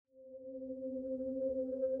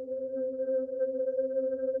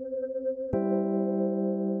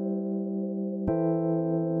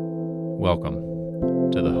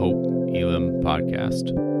Welcome to the Hope Elam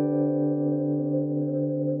Podcast.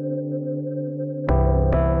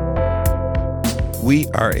 We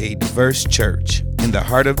are a diverse church in the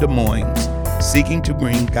heart of Des Moines, seeking to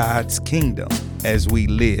bring God's kingdom as we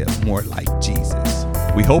live more like Jesus.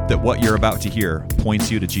 We hope that what you're about to hear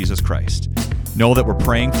points you to Jesus Christ. Know that we're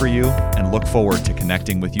praying for you and look forward to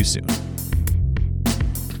connecting with you soon.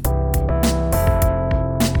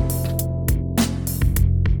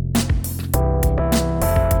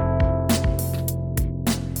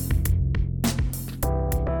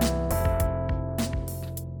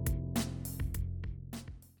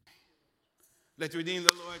 Let's redeem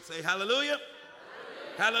the Lord. Say hallelujah.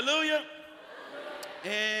 Hallelujah.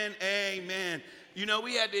 And amen. You know,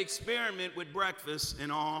 we had to experiment with breakfast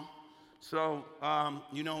and all. So,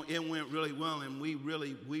 it went really well, and we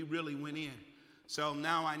really went in. So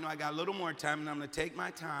now I know I got a little more time, and I'm going to take my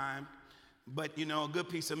time. But, a good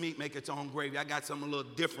piece of meat make its own gravy. I got something a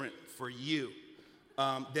little different for you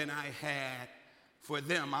than I had for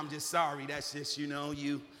them. I'm just sorry. That's just,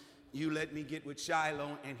 you let me get with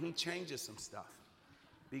Shiloh, and he changes some stuff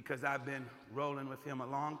because I've been rolling with him a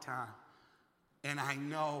long time. And I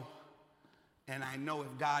know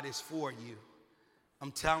if God is for you,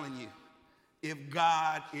 I'm telling you, if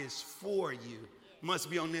God is for you, must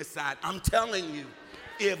be on this side. I'm telling you,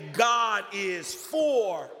 if God is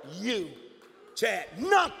for you, Chad,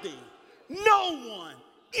 nothing, no one,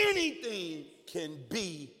 anything can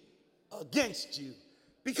be against you.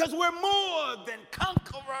 Because we're more than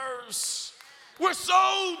conquerors. We're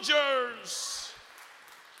soldiers.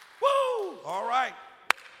 Woo! All right.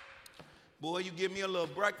 Boy, you give me a little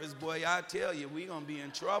breakfast, boy, I tell you, we're going to be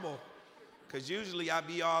in trouble. Because usually I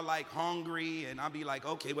be all like hungry and I'll be like,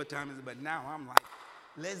 okay, what time is it? But now I'm like,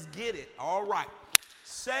 let's get it. All right.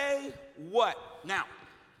 Say what? Now,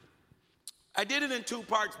 I did it in two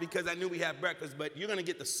parts because I knew we had breakfast, but you're going to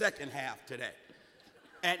get the second half today.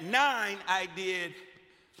 At 9, I did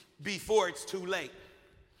before it's too late.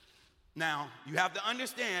 Now, you have to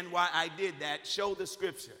understand why I did that. Show the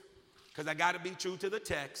scripture, because I got to be true to the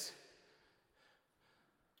text.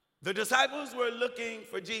 The disciples were looking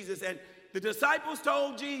for Jesus, and the disciples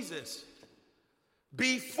told Jesus,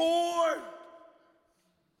 before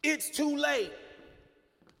it's too late,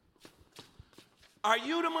 are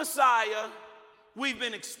you the Messiah we've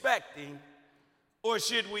been expecting, or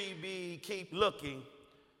should we keep looking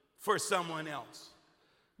for someone else?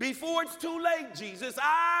 Before it's too late, Jesus,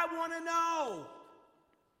 I want to know,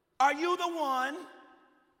 are you the one,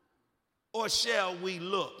 or shall we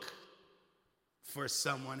look for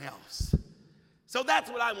someone else? So that's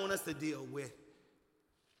what I want us to deal with.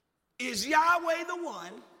 Is Yahweh the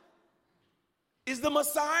one? Is the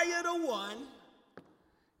Messiah the one?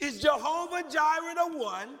 Is Jehovah Jireh the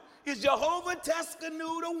one? Is Jehovah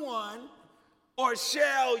Teskanu the one? Or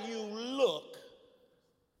shall you look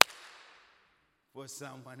for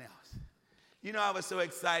someone else? I was so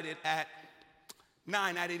excited at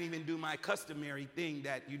 9, I didn't even do my customary thing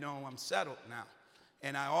that, I'm settled now.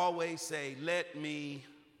 And I always say, let me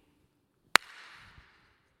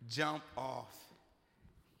jump off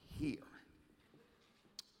here.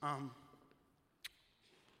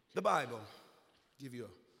 The Bible, give you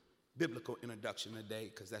a biblical introduction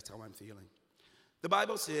today because that's how I'm feeling. The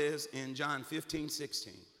Bible says in John 15:16,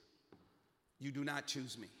 you do not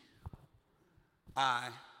choose me.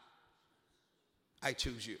 I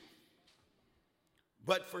choose you.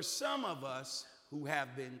 But for some of us who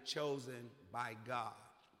have been chosen by God,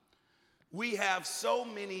 we have so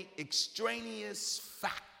many extraneous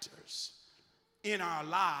factors in our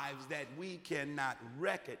lives that we cannot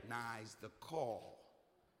recognize the call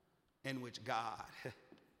in which God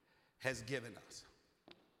has given us.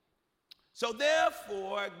 So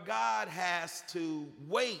therefore, God has to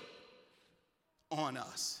wait on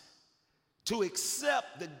us to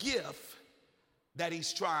accept the gift that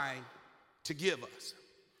he's trying to give us.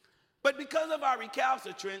 But because of our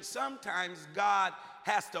recalcitrance, sometimes God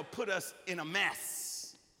has to put us in a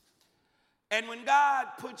mess. And when God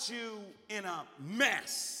puts you in a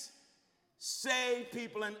mess, saved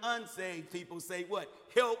people and unsaved people say what?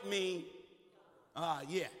 Help me.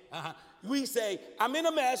 We say, I'm in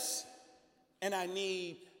a mess and I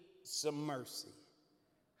need some mercy.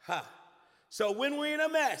 So when we're in a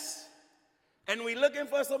mess and we're looking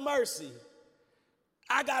for some mercy,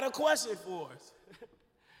 I got a question for us.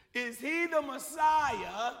 Is he the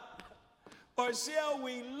Messiah, or shall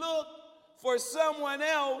we look for someone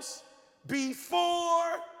else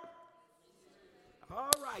before?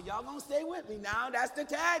 All right, y'all gonna stay with me now. That's the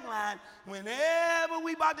tagline. Whenever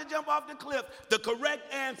we about to jump off the cliff, the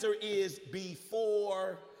correct answer is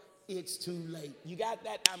before it's too late. You got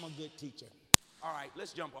that? I'm a good teacher. All right,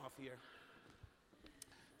 let's jump off here.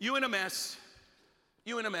 You in a mess.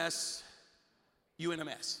 You in a mess. You in a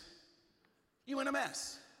mess. You in a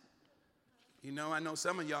mess. You know, I know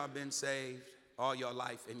some of y'all been saved all your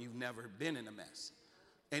life and you've never been in a mess.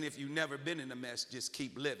 And if you've never been in a mess, just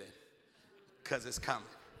keep living, because it's coming.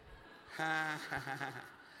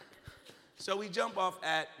 So we jump off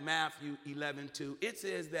at Matthew 11:2. It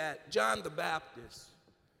says that John the Baptist,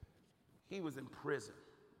 he was in prison.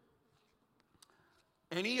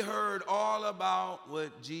 And he heard all about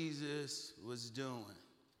what Jesus was doing.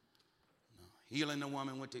 Healing the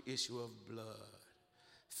woman with the issue of blood.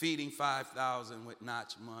 Feeding 5,000 with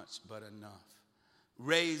not much but enough.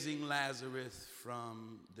 Raising Lazarus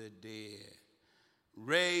from the dead.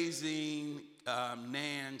 Raising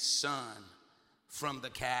Nan's son from the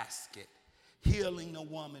casket. Healing the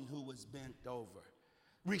woman who was bent over.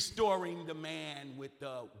 Restoring the man with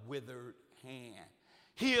the withered hand.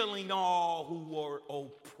 Healing all who were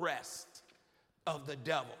oppressed of the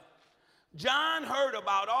devil. John heard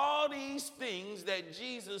about all these things that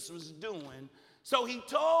Jesus was doing, so he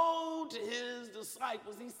told his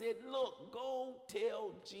disciples, he said, look, go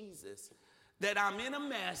tell Jesus that I'm in a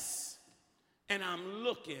mess and I'm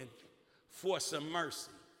looking for some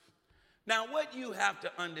mercy. Now, what you have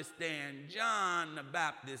to understand, John the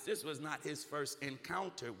Baptist, this was not his first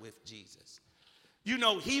encounter with Jesus. You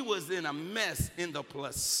know, he was in a mess in the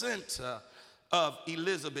placenta of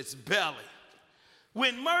Elizabeth's belly.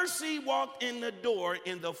 When Mercy walked in the door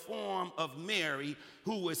in the form of Mary,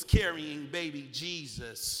 who was carrying baby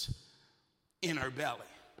Jesus in her belly.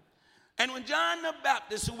 And when John the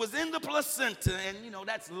Baptist, who was in the placenta, and you know,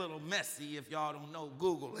 that's a little messy if y'all don't know,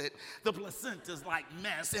 Google it. The placenta's like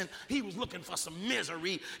mess, and he was looking for some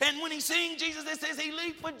misery. And when he seen Jesus, it says he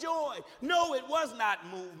leaped for joy. No, it was not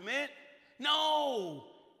movement. No,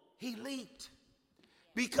 he leaped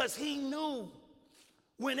because he knew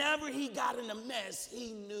whenever he got in a mess,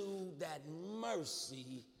 he knew that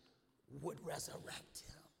mercy would resurrect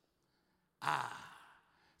him.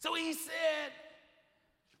 So he said,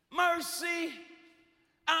 Mercy,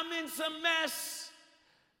 I'm in some mess.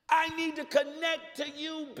 I need to connect to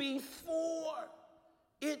you before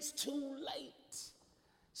it's too late.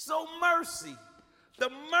 So mercy. The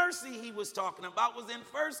mercy he was talking about was in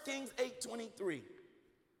 1 Kings 8:23.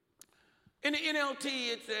 In the NLT,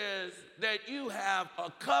 it says that you have a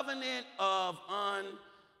covenant of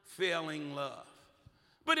unfailing love.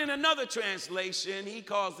 But in another translation, he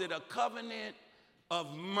calls it a covenant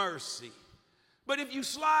of mercy. But if you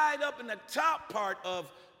slide up in the top part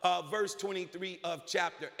of verse 23 of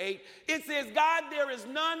chapter 8, it says, God, there is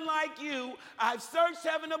none like you. I've searched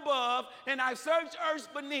heaven above and I've searched earth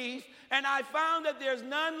beneath, and I found that there's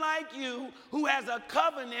none like you who has a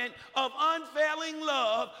covenant of unfailing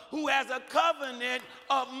love, who has a covenant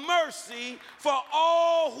of mercy for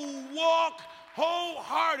all who walk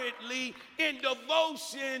wholeheartedly in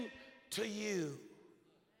devotion to you.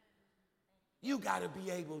 You got to be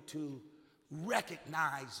able to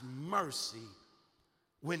recognize mercy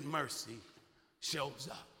when mercy shows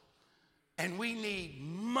up. And we need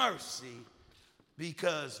mercy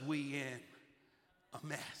because we in a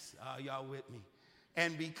mess. Are y'all with me?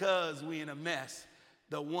 And because we in a mess,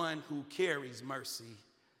 the one who carries mercy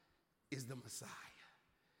is the Messiah.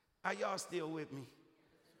 Are y'all still with me?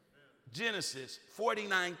 Genesis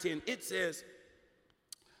 49:10, it says,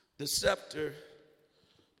 the scepter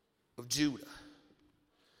of Judah,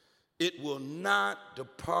 it will not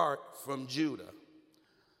depart from Judah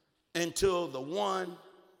until the one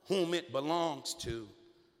whom it belongs to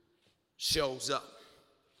shows up.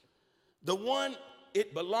 The one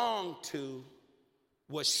it belonged to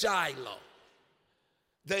was Shiloh.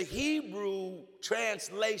 The Hebrew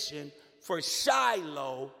translation for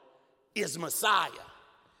Shiloh is Messiah.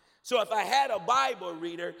 So if I had a Bible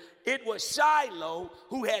reader, it was Shiloh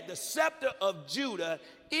who had the scepter of Judah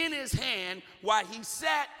in his hand while he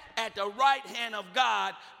sat at the right hand of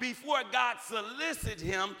God before God solicited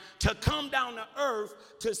him to come down to earth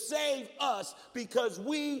to save us because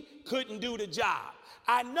we couldn't do the job.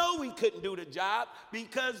 I know we couldn't do the job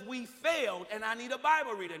because we failed, and I need a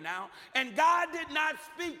Bible reader now. And God did not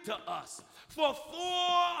speak to us for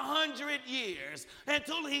 400 years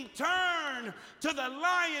until he turned to the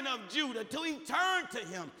Lion of Judah, till he turned to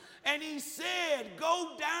him. And he said, go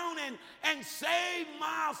down and save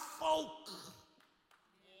my folk.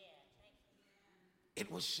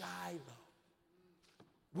 It was Shiloh.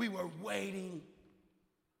 We were waiting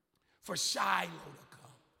for Shiloh to come.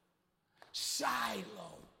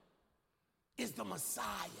 Shiloh is the Messiah,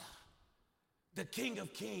 the King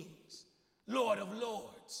of Kings, Lord of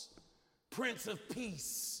Lords, Prince of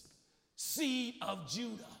Peace, Seed of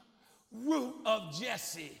Judah, Root of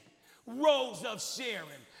Jesse, Rose of Sharon,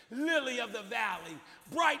 Lily of the Valley,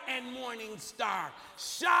 Bright and Morning Star.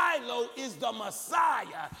 Shiloh is the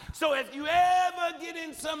Messiah. So if you ever get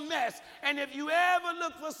in some mess and if you ever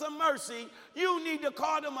look for some mercy, you need to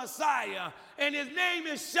call the Messiah. And his name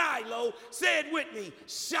is Shiloh. Say it with me,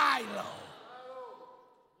 Shiloh.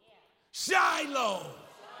 Shiloh.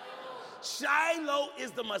 Shiloh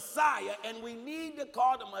is the Messiah, and we need to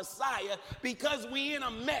call the Messiah because we in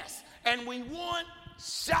a mess, and we want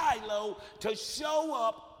Shiloh to show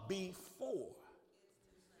up before.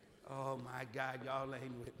 Oh my God, y'all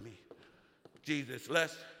ain't with me. Jesus,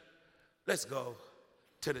 let's go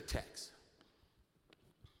to the text.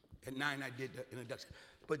 At 9 I did the introduction,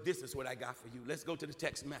 but this is what I got for you. Let's go to the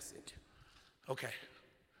text message. Okay,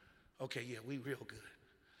 yeah, we real good.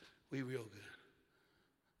 We real good.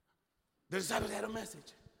 The disciples had a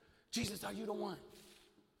message. Jesus, are you the one?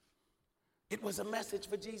 It was a message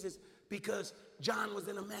for Jesus because John was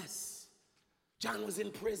in a mess. John was in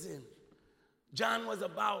prison. John was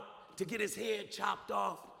about to get his head chopped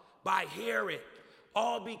off by Herod,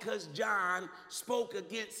 all because John spoke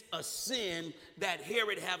against a sin that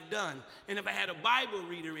Herod have done. And if I had a Bible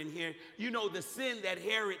reader in here, you know the sin that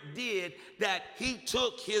Herod did, that he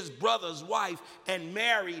took his brother's wife and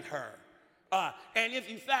married her. And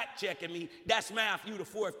if you fact checking me, that's Matthew the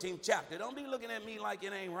 14th chapter. Don't be looking at me like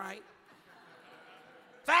it ain't right.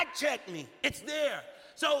 Fact check me. It's there.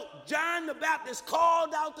 So John the Baptist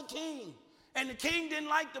called out the king, and the king didn't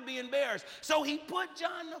like to be embarrassed. So he put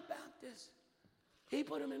John the Baptist, he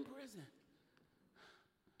put him in prison.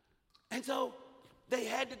 And so they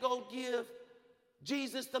had to go give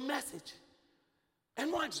Jesus the message.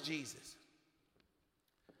 And watch Jesus.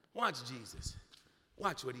 Watch Jesus.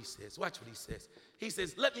 Watch what he says. Watch what he says. He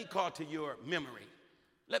says, let me call to your memory.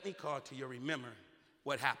 Let me call to your remembrance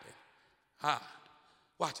what happened.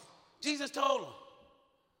 Watch it. Jesus told him,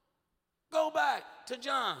 go back to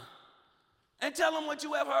John and tell him what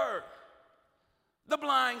you have heard. The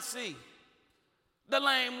blind see, the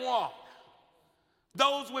lame walk,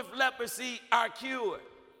 those with leprosy are cured,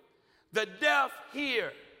 the deaf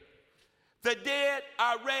hear, the dead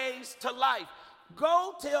are raised to life.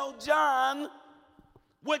 Go tell John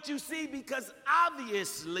what you see, because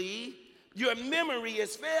obviously your memory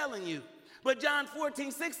is failing you. But John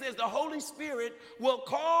 14:6 says the Holy Spirit will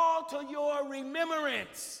call to your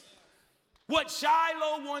remembrance what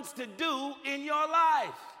Shiloh wants to do in your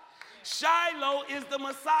life. Shiloh is the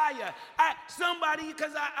Messiah.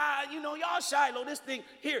 Y'all Shiloh, this thing.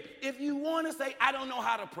 Here, if you want to say, I don't know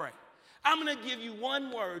how to pray, I'm going to give you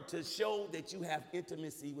one word to show that you have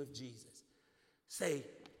intimacy with Jesus. Say,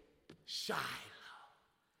 Shiloh.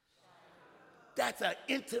 That's an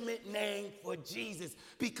intimate name for Jesus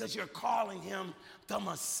because you're calling him the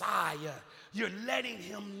Messiah. You're letting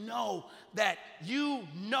him know that you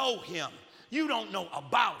know him. You don't know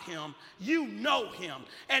about him. You know him.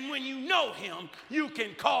 And when you know him, you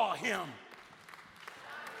can call him.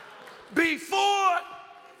 Before,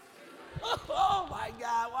 oh my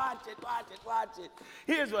God, watch it.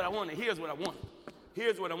 Here's what I wanted. This is what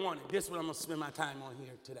I'm going to spend my time on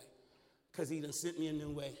here today because he done sent me a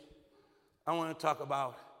new way. I want to talk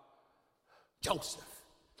about Joseph.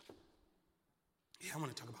 I want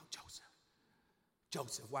to talk about Joseph.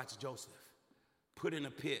 Joseph, watch Joseph. Put in a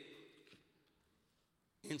pit,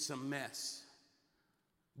 in some mess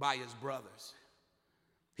by his brothers.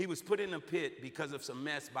 He was put in a pit because of some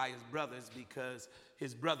mess by his brothers because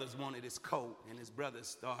his brothers wanted his coat, and his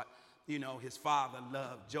brothers thought, his father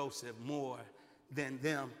loved Joseph more than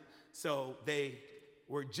them. So they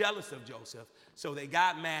were jealous of Joseph. So they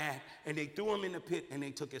got mad and they threw him in the pit and they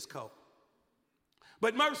took his coat.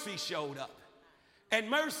 But mercy showed up. And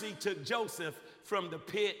mercy took Joseph from the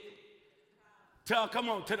pit to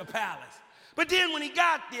the palace. But then when he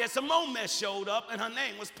got there, some more mess showed up, and her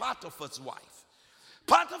name was Potiphar's wife.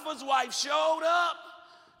 Potiphar's wife showed up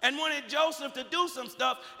and wanted Joseph to do some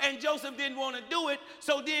stuff, and Joseph didn't want to do it.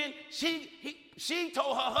 So then she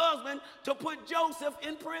told her husband to put Joseph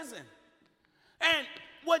in prison. And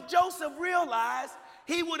what Joseph realized,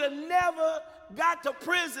 he would have never got to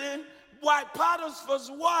prison by Potiphar's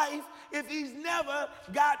wife if he's never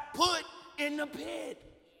got put in the pit.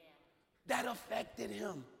 That affected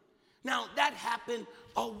him. Now, that happened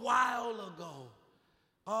a while ago.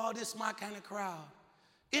 Oh, this is my kind of crowd.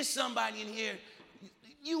 It's somebody in here,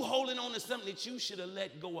 you holding on to something that you should have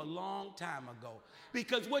let go a long time ago.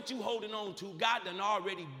 Because what you holding on to, God done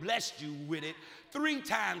already blessed you with it 3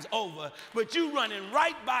 times over. But you running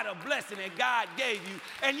right by the blessing that God gave you,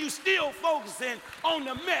 and you still focusing on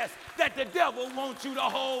the mess that the devil wants you to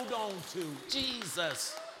hold on to.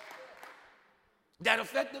 Jesus. that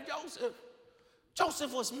affected Joseph.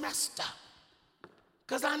 Joseph was messed up.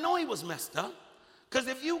 Because I know he was messed up. Because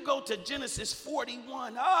if you go to Genesis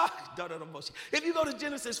 41, if you go to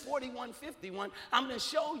Genesis 41:51, I'm going to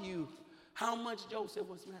show you how much Joseph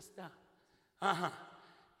was messed up.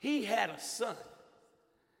 He had a son,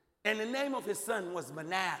 and the name of his son was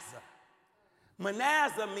Manasseh.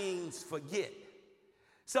 Manasseh means forget.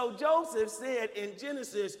 So Joseph said in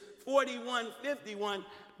Genesis 41:51,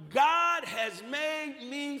 God has made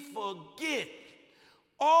me forget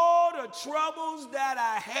all the troubles that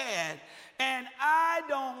I had, and I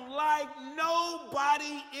don't like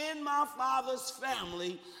nobody in my father's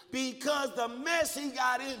family because the mess he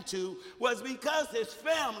got into was because his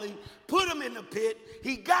family put him in the pit.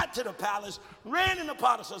 He got to the palace, ran into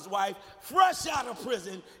Potiphar's wife, fresh out of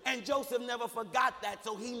prison, and Joseph never forgot that,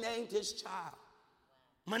 so he named his child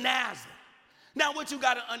Manasseh. Now, what you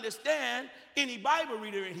got to understand, any Bible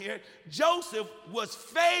reader in here, Joseph was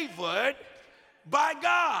favored by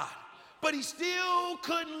God, but he still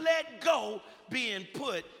couldn't let go being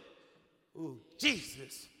put,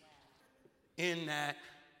 Jesus, in that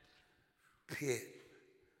pit.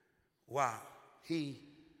 Wow. He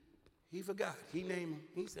forgot. He named him.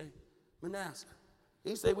 He said Manasseh.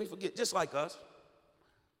 He said we forget, just like us.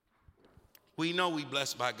 We know we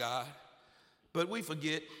blessed by God, but we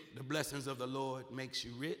forget the blessings of the Lord makes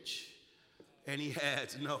you rich, and he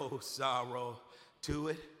adds no sorrow to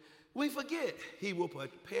it. We forget he will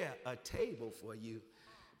prepare a table for you,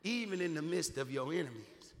 even in the midst of your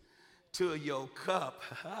enemies, till your cup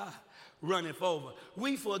runneth over.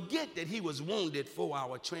 We forget that he was wounded for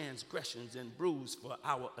our transgressions and bruised for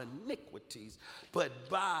our iniquities, but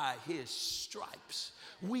by his stripes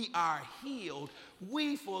we are healed.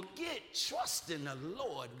 We forget, trust in the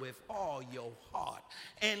Lord with all your heart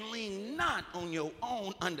and lean not on your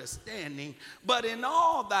own understanding, but in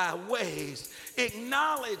all thy ways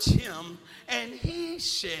acknowledge him, and he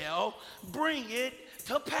shall bring it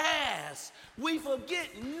to pass. We forget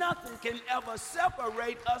nothing can ever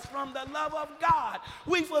separate us from the love of God.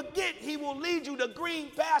 We forget he will lead you to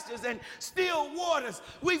green pastures and still waters.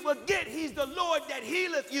 We forget he's the Lord that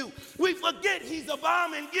healeth you. We forget he's the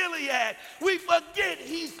balm in Gilead. We forget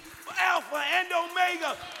he's Alpha and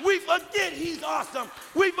Omega. We forget he's awesome.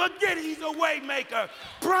 We forget he's a way maker,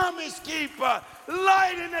 promise keeper,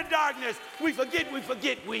 light in the darkness. We forget. You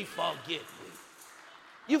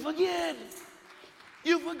forget.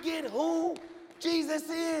 You forget who Jesus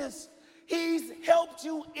is. He's helped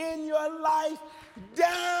you in your life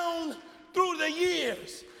down through the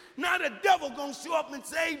years. Now the devil gonna show up and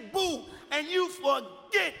say boo, and you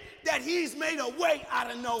forget that he's made a way out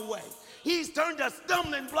of no way. He's turned a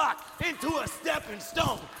stumbling block into a stepping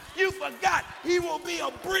stone. You forgot he will be a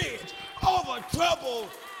bridge over trouble.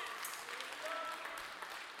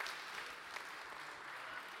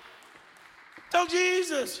 So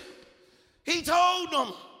Jesus, he told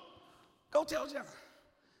them, go tell John.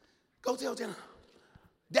 Go tell John.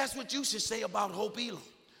 That's what you should say about Hope Elam.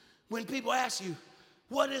 When people ask you,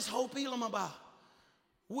 what is Hope Elam about?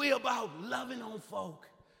 We're about loving on folk.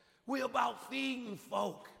 We're about feeding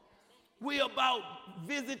folk. We're about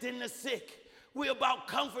visiting the sick. We're about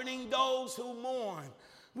comforting those who mourn.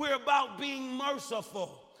 We're about being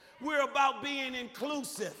merciful. We're about being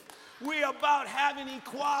inclusive. We're about having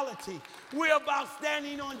equality. We're about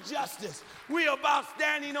standing on justice. We're about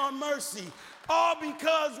standing on mercy. All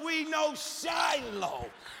because we know Shiloh.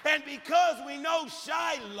 And because we know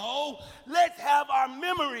Shiloh, let's have our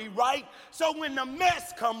memory right so when the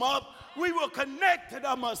mess come up, we will connect to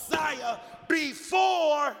the Messiah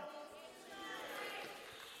before.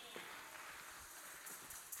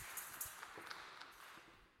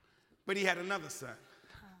 But he had another son,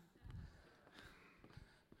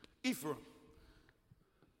 Ephraim.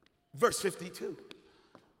 Verse 52.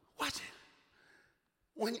 Watch it.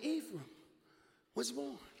 When Ephraim was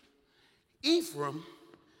born, Ephraim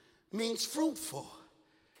means fruitful.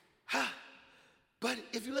 But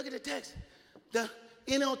if you look at the text, the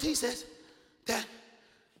NLT says that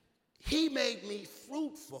he made me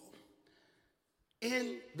fruitful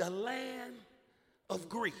in the land of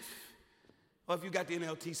grief. Or if you got the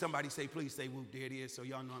NLT, somebody say, please say whoop, there it is, so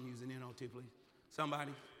y'all know I'm using NLT, please.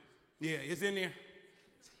 Somebody? Yeah, it's in there.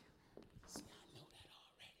 See, I know that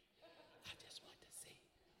already. I just want to see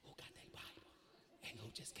who got their Bible and who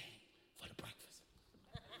just came for the breakfast.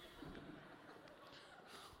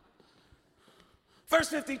 Verse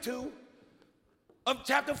 52 of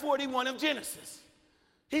chapter 41 of Genesis.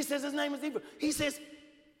 He says his name is Ephraim. He says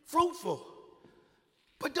fruitful.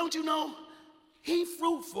 But don't you know, he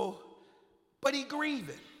fruitful, but he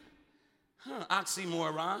grieving.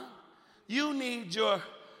 Oxymoron. You need your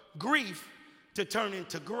grief to turn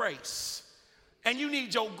into grace. And you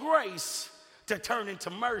need your grace to turn into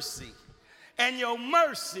mercy. And your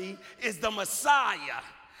mercy is the Messiah.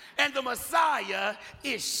 And the Messiah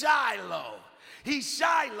is Shiloh. He's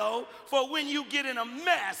Shiloh for when you get in a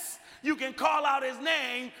mess, you can call out his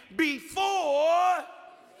name before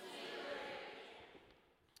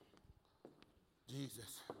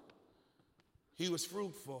Jesus. He was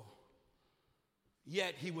fruitful,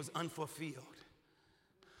 yet he was unfulfilled.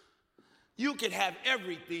 You can have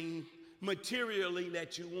everything materially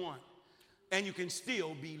that you want, and you can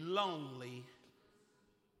still be lonely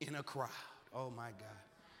in a crowd. Oh my God.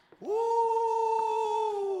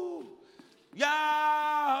 Woo!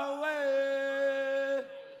 Yahweh!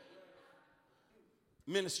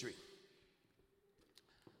 Ministry.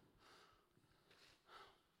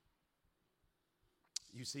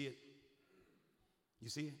 You see it? You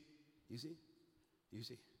see it? You see it? You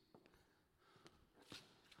see it?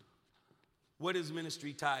 What is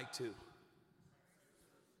ministry tied to?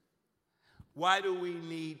 Why do we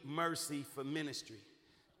need mercy for ministry?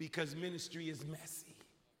 Because ministry is messy.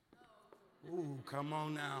 Ooh, come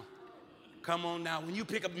on now. Come on now. When you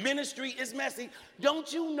pick up ministry is messy,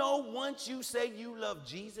 don't you know once you say you love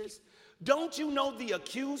Jesus, don't you know the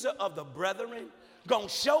accuser of the brethren gonna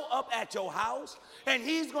show up at your house and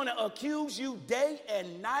he's gonna accuse you day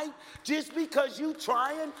and night just because you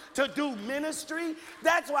trying to do ministry?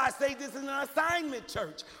 That's why I say this is an assignment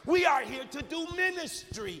church. We are here to do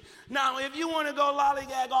ministry. Now, if you want to go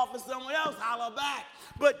lollygag off of someone else, holler back.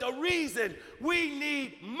 But the reason we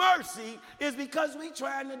need mercy is because we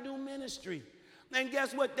trying to do ministry. And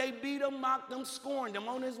guess what? They beat him, mocked him, scorned him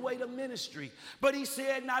on his way to ministry. But he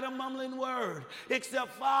said not a mumbling word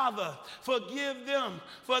except, Father, forgive them,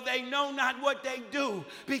 for they know not what they do.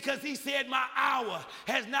 Because he said, my hour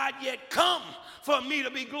has not yet come for me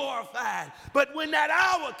to be glorified. But when that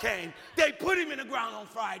hour came, they put him in the ground on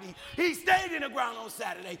Friday. He stayed in the ground on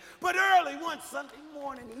Saturday. But early one Sunday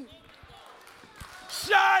morning,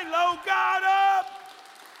 Shiloh got up.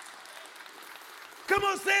 Come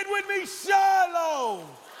on, say it with me, Shiloh.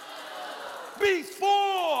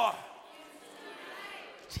 Before.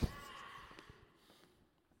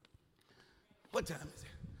 What time is it?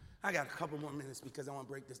 I got a couple more minutes because I want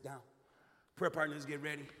to break this down. Prayer partners, get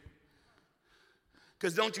ready.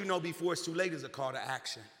 Because don't you know before it's too late is a call to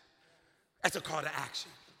action. That's a call to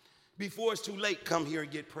action. Before it's too late, come here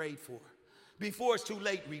and get prayed for. Before it's too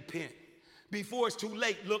late, repent. Before it's too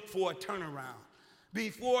late, look for a turnaround.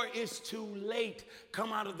 Before it's too late,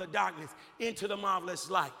 come out of the darkness into the marvelous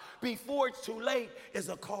light. Before it's too late is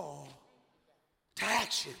a call to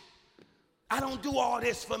action. I don't do all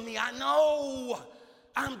this for me. I know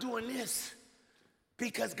I'm doing this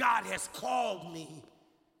because God has called me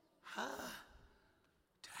to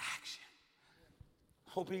action.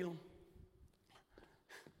 Hope Elam.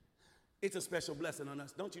 It's a special blessing on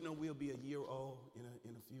us. Don't you know we'll be a year old in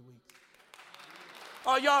a few weeks?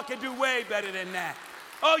 Oh, y'all can do way better than that.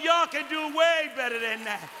 Oh, y'all can do way better than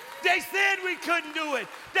that. They said we couldn't do it.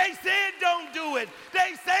 They said don't do it.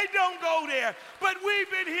 They say don't go there. But we've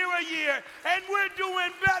been here a year, and we're doing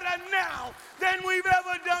better now than we've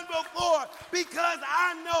ever done before because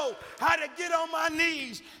I know how to get on my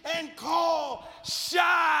knees and call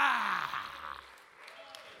Shai.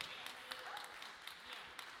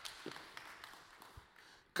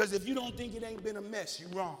 Because if you don't think it ain't been a mess, you're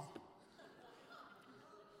wrong.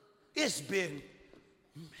 It's been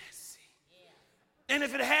messy. And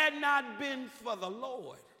if it had not been for the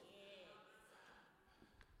Lord,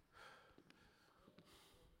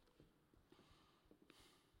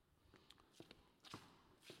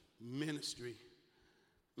 ministry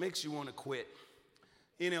makes you want to quit.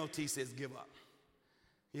 NLT says give up.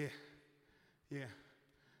 Yeah.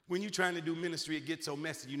 When you're trying to do ministry, it gets so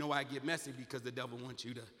messy. You know why it gets messy? Because the devil wants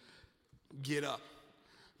you to get up.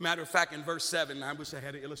 Matter of fact, in verse 7, I wish I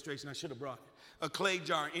had an illustration. I should have brought it. A clay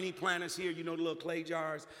jar. Any planters here, you know the little clay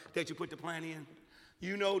jars that you put the plant in?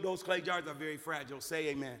 You know those clay jars are very fragile. Say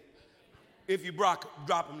amen. If you drop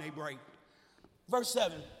them, they break. Verse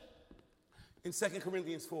 7 in 2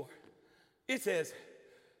 Corinthians 4, it says,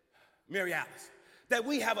 Mary Alice, that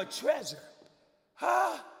we have a treasure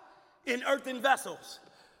in earthen vessels.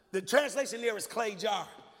 The translation there is clay jar.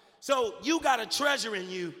 So you got a treasure in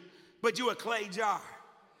you, but you're a clay jar.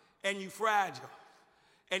 And you fragile.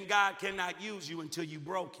 And God cannot use you until you're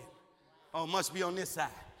broken. Oh, must be on this side.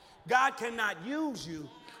 God cannot use you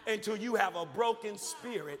until you have a broken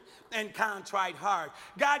spirit and contrite heart.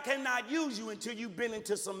 God cannot use you until you've been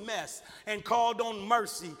into some mess and called on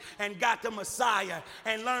mercy and got the Messiah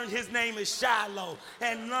and learned his name is Shiloh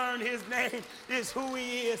and learned his name is who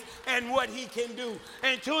he is and what he can do.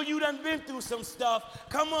 Until you done been through some stuff,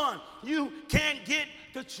 come on, you can't get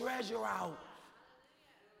the treasure out.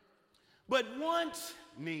 But once,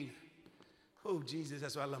 Nina, oh, Jesus,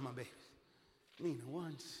 that's why I love my baby. Nina,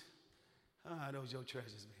 once, those your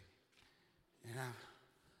treasures, baby. And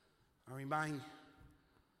I remind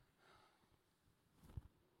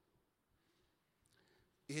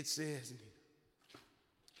you, it says,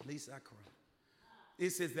 at least I cry.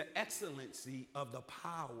 It says the excellency of the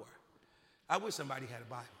power. I wish somebody had a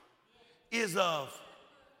Bible. Is of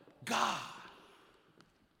God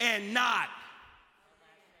and not.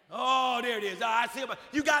 Oh, there it is. I see it.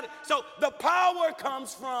 You got it. So the power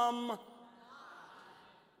comes from,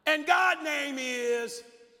 and God's name is,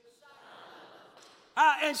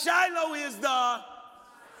 and Shiloh is the,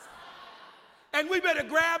 and we better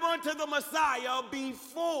grab onto the Messiah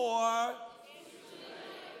before.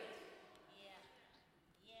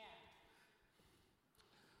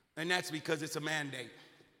 And that's because it's a mandate.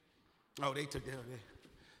 Oh, they took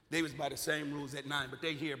they was by the same rules at 9, but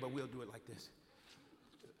they here, but we'll do it like this.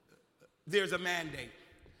 There's a mandate.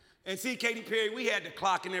 And see, Katy Perry, we had the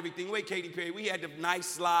clock and everything. Wait, Katy Perry, we had the nice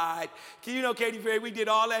slide. You know, Katy Perry, we did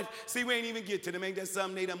all that. See, we ain't even get to them. Ain't that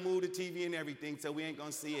something? They done moved the TV and everything, so we ain't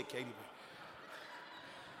gonna see it, Katy Perry.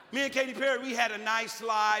 Me and Katy Perry, we had a nice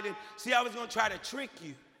slide. And see, I was gonna try to trick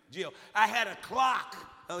you, Jill. I had a clock.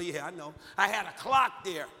 Oh, yeah, I know. I had a clock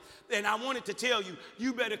there. And I wanted to tell you,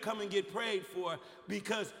 you better come and get prayed for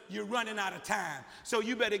because you're running out of time. So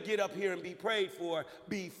you better get up here and be prayed for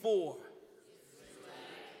before.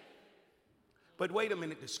 But wait a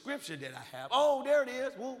minute, the scripture that I have, oh, there it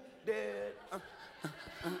is. Woo, dead.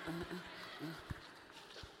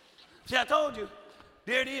 See, I told you.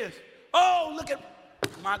 There it is. Oh, look at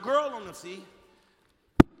my girl on the sea.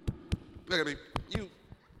 Look at me. You.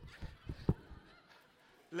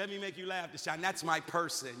 Let me make you laugh, Deshaun. That's my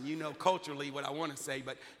person. You know culturally what I want to say,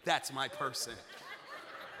 but that's my person.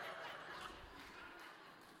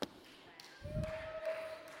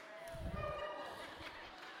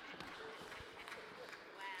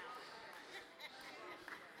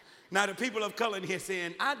 Now the people of color in here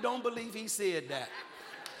saying, I don't believe he said that.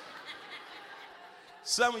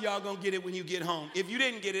 Some of y'all gonna get it when you get home. If you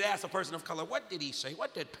didn't get it, ask a person of color, what did he say?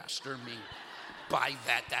 What did Pastor mean by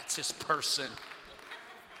that? That's his person.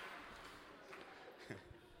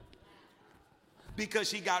 Because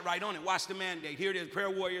she got right on it. Watch the mandate. Here it is. Prayer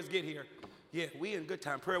warriors, get here. Yeah, we in good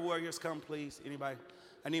time. Prayer warriors, come please. Anybody?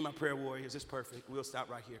 I need my prayer warriors. It's perfect. We'll stop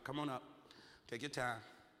right here. Come on up. Take your time.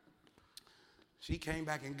 She came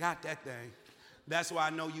back and got that thing. That's why I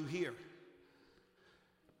know you here.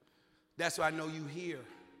 That's why I know you here.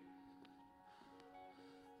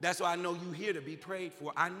 That's why I know you here to be prayed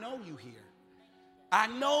for. I know you here. I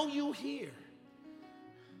know you here.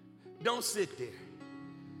 Don't sit there.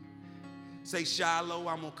 Say, Shiloh,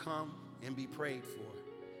 I'm going to come and be prayed for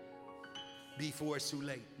before it's too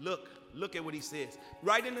late. Look at what he says.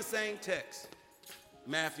 Right in the same text,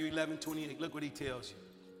 Matthew 11:28. Look what he tells you.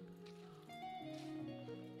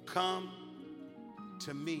 Come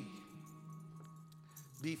to me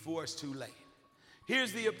before it's too late.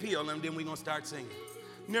 Here's the appeal, and then we're going to start singing.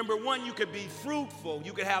 Number one, you could be fruitful.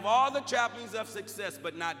 You could have all the trappings of success,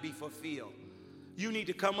 but not be fulfilled. You need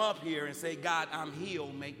to come up here and say, God, I'm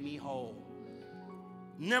healed, make me whole.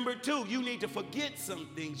 Number two, you need to forget some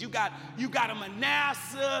things. You got a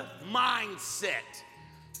Manasseh mindset.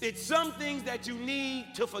 It's some things that you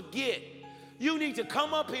need to forget. You need to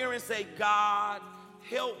come up here and say, God,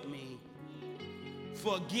 help me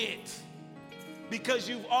forget. Because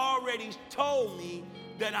you've already told me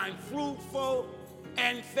that I'm fruitful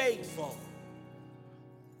and faithful.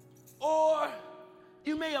 Or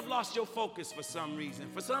you may have lost your focus for some reason.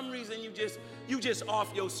 For some reason, you just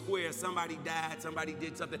off your square. Somebody died, somebody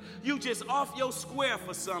did something. You just off your square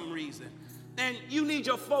for some reason. And you need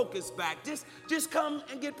your focus back. Just come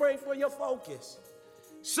and get prayed for your focus.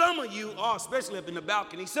 Some of you, especially up in the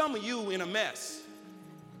balcony, some of you in a mess.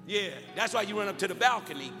 Yeah, that's why you run up to the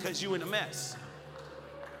balcony, because you in a mess.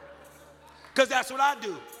 Because that's what I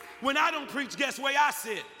do. When I don't preach, guess where I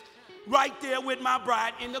sit? Right there with my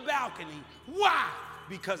bride in the balcony. Why?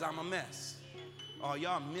 Because I'm a mess. Oh,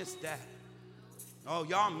 y'all missed that. Oh,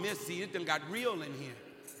 y'all missed. See, it done got real in here.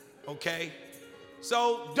 Okay?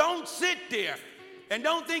 So don't sit there and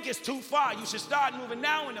don't think it's too far. You should start moving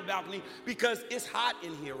now in the balcony because it's hot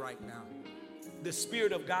in here right now. The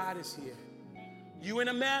Spirit of God is here. You in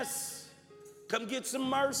a mess? Come get some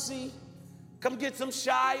mercy. Come get some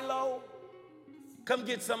Shiloh. Come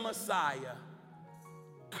get some Messiah.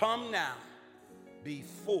 Come now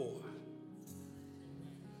before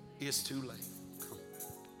it's too late.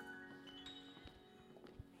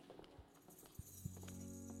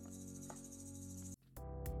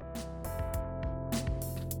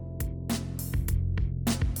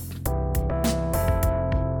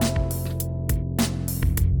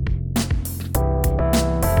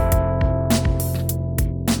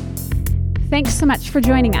 Thanks so much for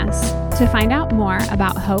joining us. To find out more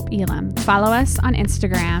about Hope Elam, follow us on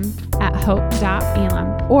Instagram at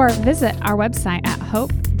hope.elam or visit our website at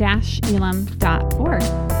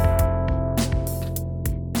hope-elam.org.